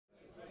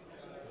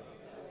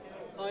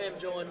am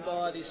joined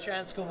by the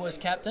Australian Schoolboys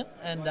captain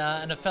and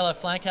a fellow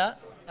flanker,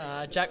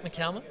 Jack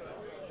McCalman.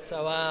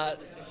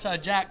 So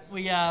Jack,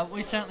 we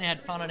certainly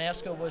had fun on our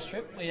Schoolboys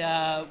trip.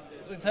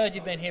 We've heard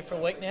you've been here for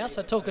a week now,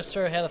 so talk us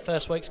through how the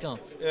first week's gone.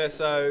 Yeah,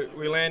 so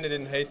we landed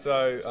in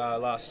Heathrow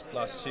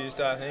last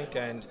Tuesday, I think,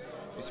 and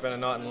we spent a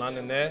night in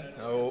London there.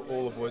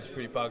 All the boys were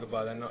pretty buggered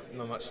by that,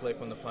 not much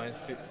sleep on the plane,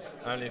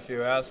 only a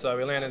few hours. So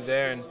we landed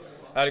there and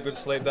had a good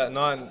sleep that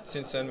night, and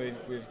since then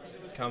we've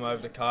come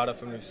over to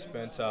Cardiff and we've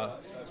spent our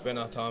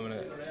time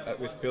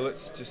with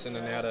billets just in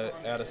an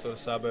outer sort of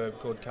suburb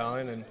called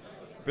Cullen, and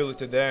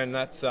billeted there, and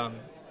that's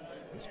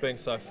it's been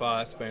so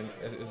far it's been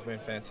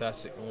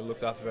fantastic. We were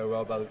looked after very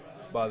well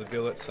by the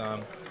billets.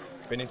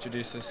 Been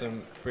introduced to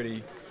some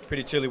pretty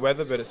chilly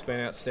weather, but it's been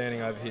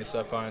outstanding over here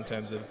so far in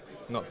terms of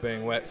not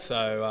being wet.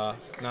 So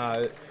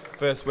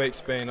first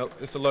week's been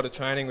it's a lot of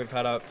training. We've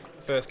had our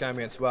first game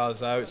against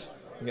Wales though, which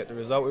didn't get the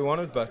result we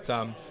wanted, but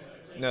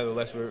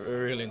nevertheless we're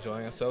really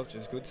enjoying ourselves,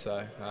 which is good.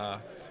 So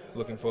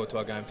looking forward to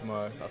our game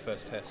tomorrow, our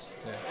first test.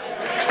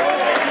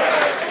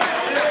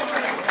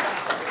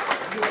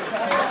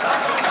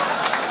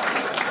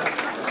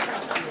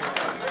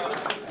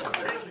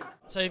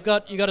 So you've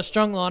got a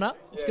strong lineup.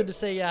 It's good to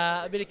see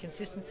a bit of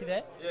consistency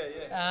there.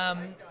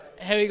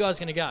 How are you guys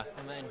going to go?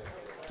 I mean,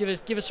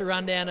 give us a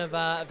rundown of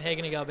how you're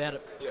going to go about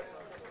it.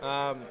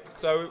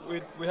 So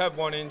we have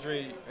one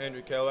injury,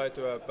 Andrew Kellaway,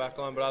 to our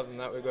backline, but other than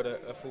that, we've got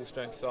a full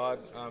strength side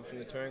from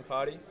the touring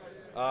party.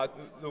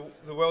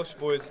 The Welsh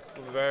boys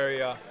were very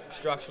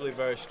structurally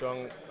very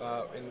strong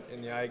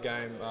in the A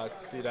game a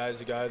few days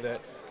ago. They're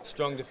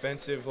strong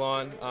defensive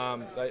line.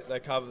 They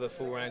cover the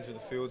full range of the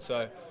field,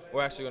 so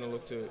we're actually going to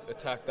look to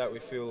attack that. We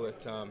feel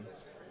that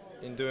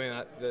in doing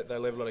that they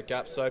leave a lot of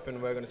gaps open,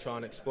 and we're going to try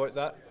and exploit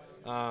that.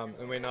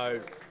 And we know,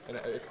 and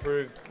it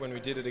proved when we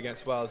did it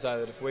against Wales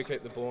that if we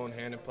keep the ball in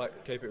hand and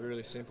keep it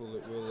really simple,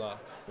 that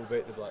we'll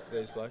beat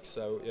these blokes.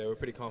 So yeah, we're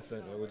pretty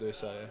confident that we'll do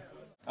so.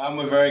 Yeah.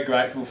 We're very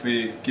grateful for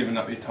you giving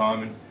up your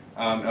time,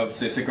 and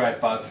obviously it's a great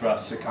buzz for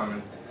us to come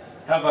and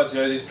have our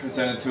jerseys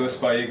presented to us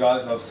by you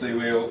guys. Obviously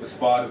we all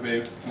aspire to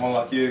be more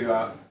like you.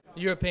 The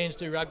Europeans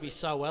do rugby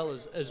so well,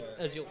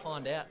 as you'll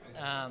find out.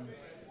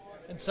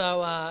 And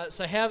so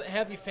how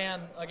have you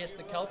found, I guess,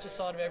 the culture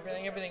side of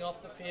everything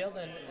off the field,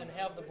 and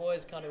how have the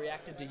boys kind of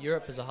reacted to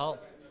Europe as a whole?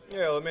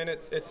 Yeah, well, I mean,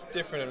 it's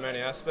different in many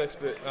aspects,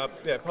 but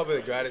probably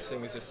the greatest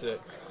thing is just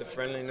the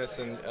friendliness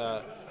and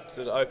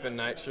the open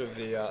nature of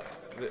the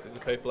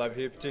people over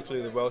here,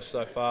 particularly the Welsh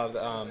so far.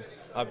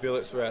 Our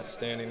billets were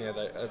outstanding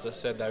there. As I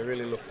said, they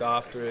really looked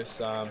after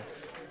us. I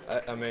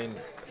mean,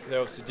 they're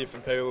obviously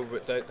different people,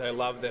 but they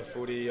love their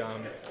footy,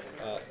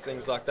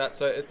 things like that.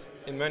 So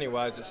in many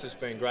ways, it's just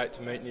been great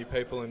to meet new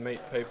people and meet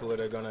people that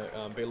are going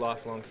to be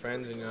lifelong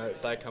friends. And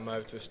if they come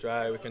over to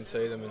Australia, we can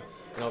see them, and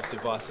obviously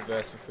vice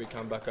versa if we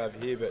come back over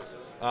here. But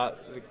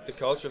the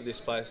culture of this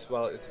place,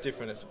 well, it's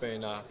different. It's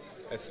been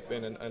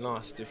a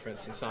nice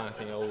difference, and something I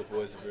think all the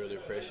boys have really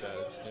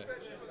appreciated.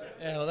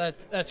 Yeah, well,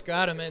 that's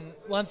great. I mean,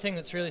 one thing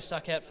that's really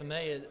stuck out for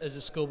me as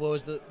a schoolboy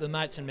is the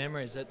mates and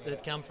memories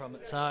that come from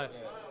it. So,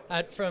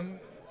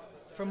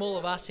 from all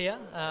of us here,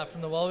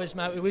 from the Wallabies,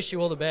 mate, we wish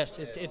you all the best.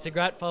 It's a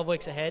great 5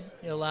 weeks ahead.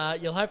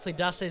 You'll hopefully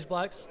dust these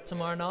blokes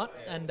tomorrow night,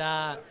 and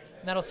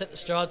that'll set the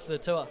strides to the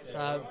tour.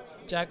 So,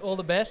 Jack, all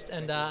the best,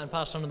 and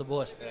pass on to the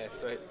boys. Yeah,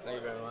 sweet. Thank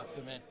you very much.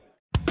 Good man.